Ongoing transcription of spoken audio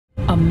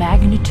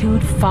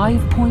magnitude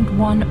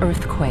 5.1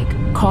 earthquake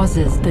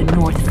causes the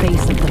north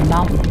face of the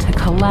mountain to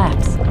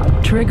collapse,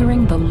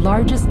 triggering the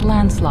largest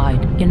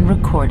landslide in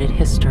recorded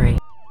history.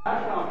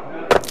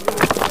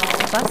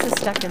 Bus is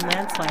stuck in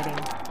landsliding.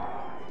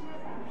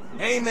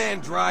 Hey man,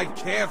 drive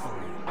carefully.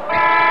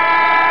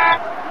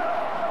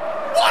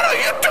 What are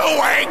you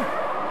doing?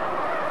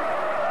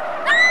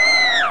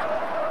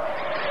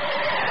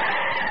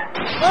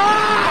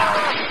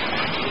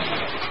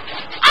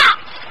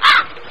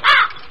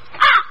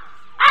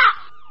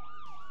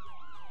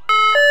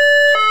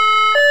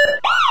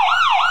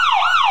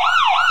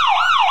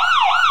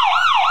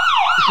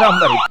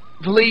 Somebody,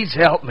 please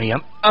help me.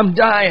 I'm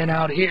dying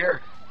out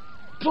here.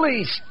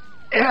 Please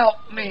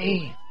help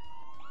me.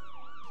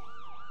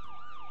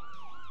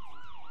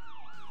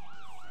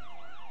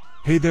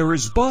 Hey, there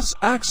is bus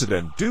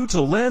accident due to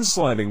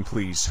landsliding.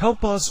 Please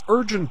help us.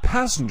 Urgent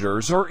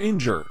passengers are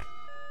injured.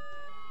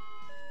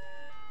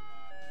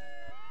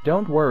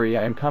 Don't worry,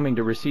 I am coming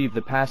to receive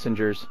the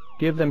passengers.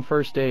 Give them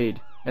first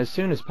aid as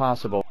soon as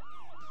possible.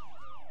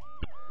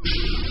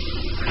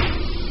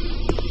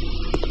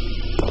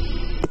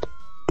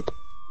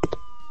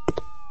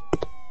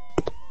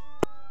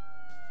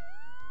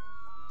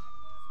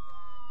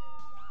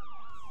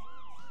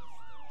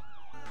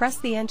 Press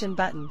the engine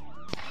button.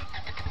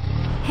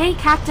 Hey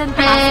Captain,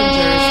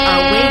 passengers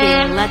are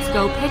waiting. Let's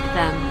go pick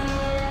them.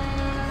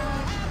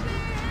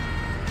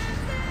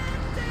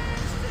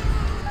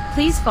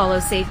 Please follow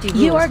safety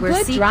rules. You are a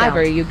good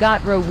driver. You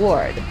got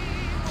reward.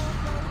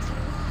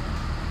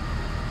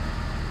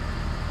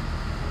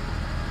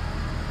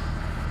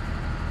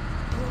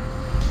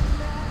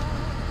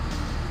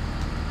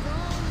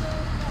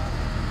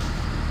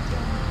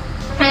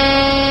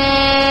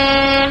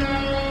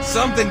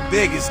 Something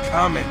big is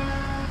coming.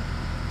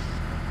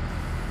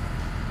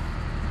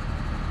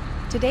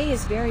 Today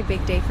is very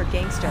big day for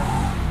gangster.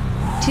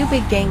 Two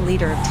big gang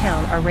leader of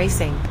town are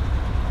racing.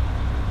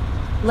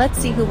 Let's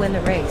see who win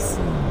the race.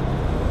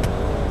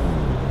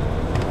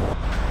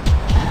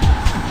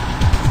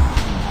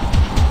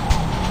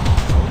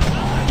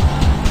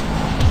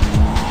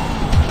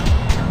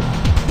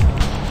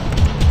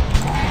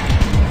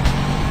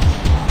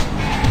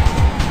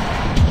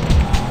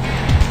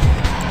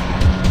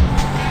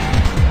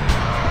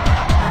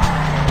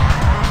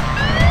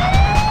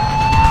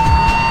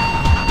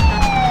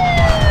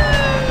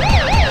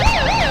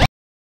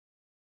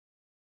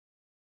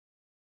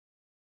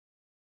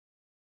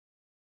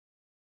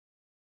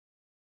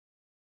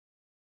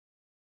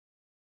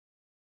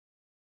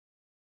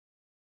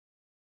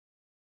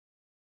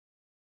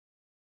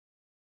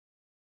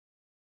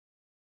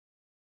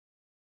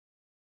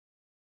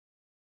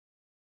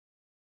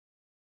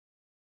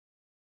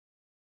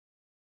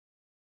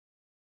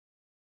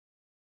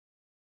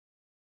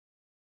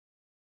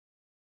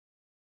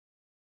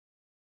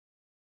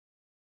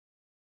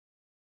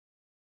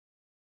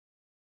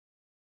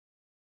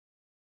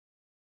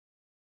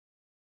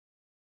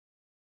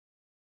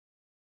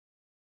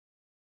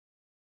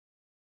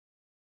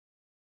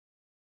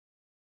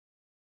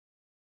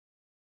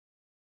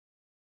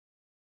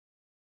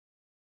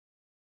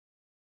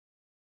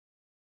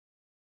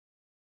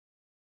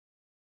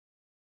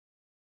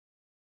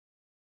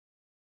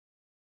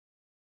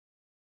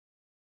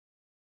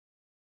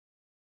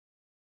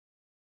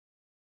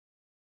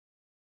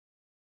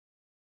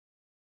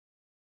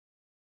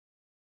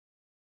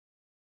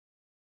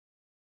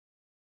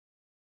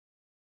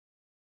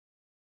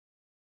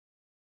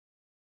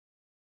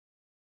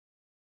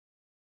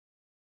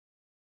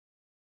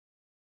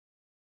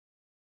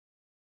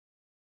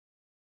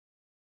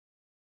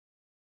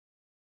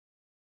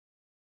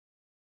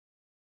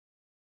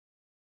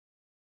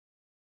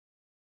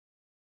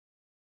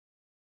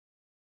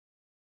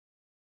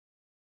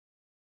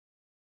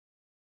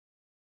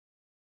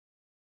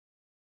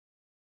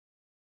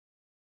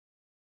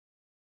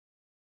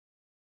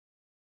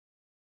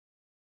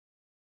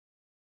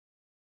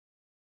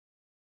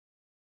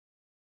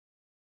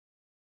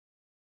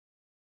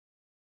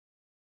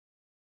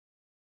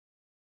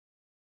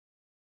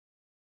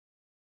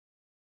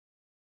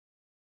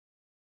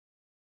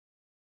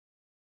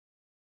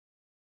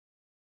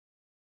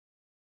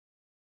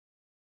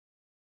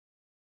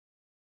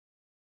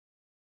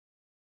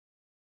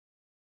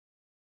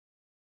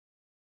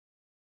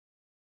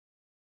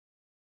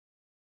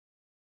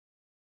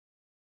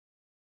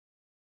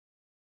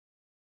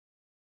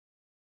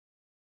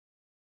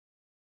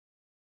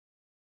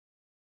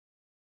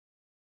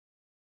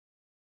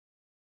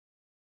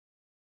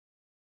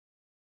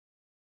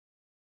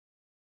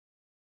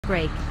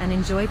 Break and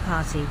enjoy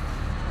party.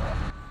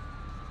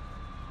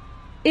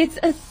 It's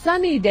a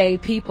sunny day.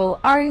 People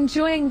are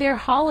enjoying their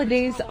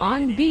holidays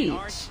on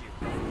beach.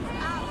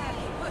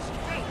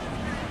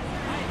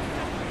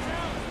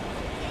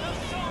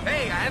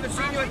 Hey, I haven't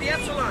seen you at the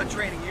Epsilon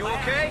training. You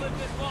okay?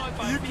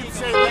 You can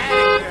say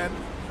that again.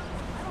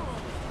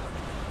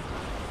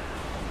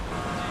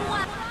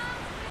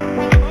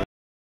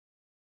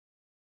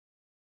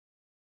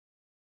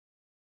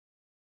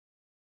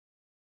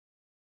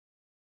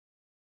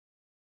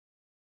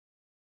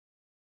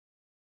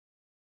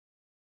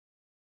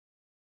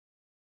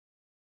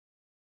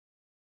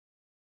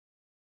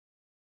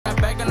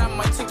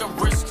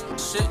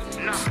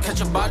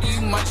 your body,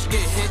 you might just get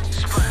hit.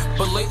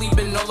 But lately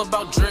been all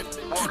about drip.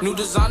 New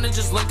designer,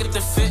 just look at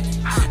the fit.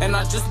 And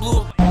I just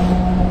blew a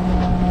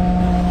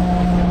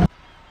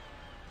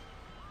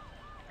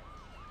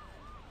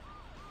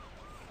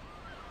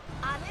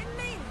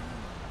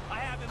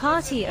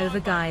Party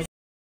over, guys.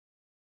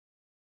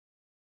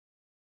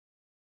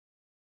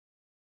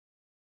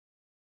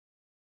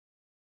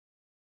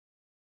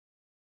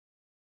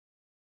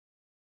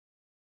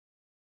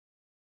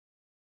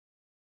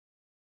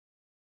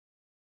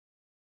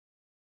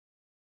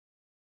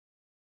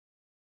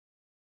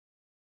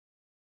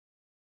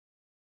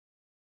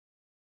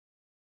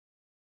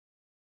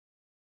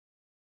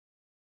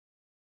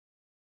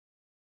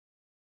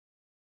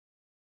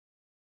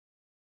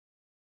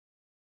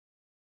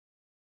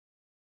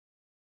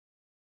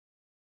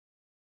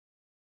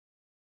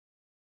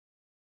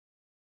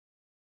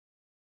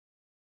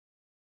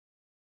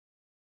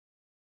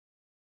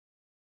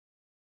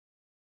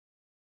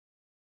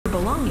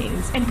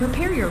 Belongings and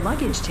prepare your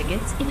luggage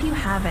tickets if you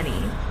have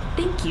any.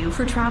 Thank you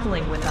for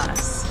traveling with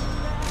us.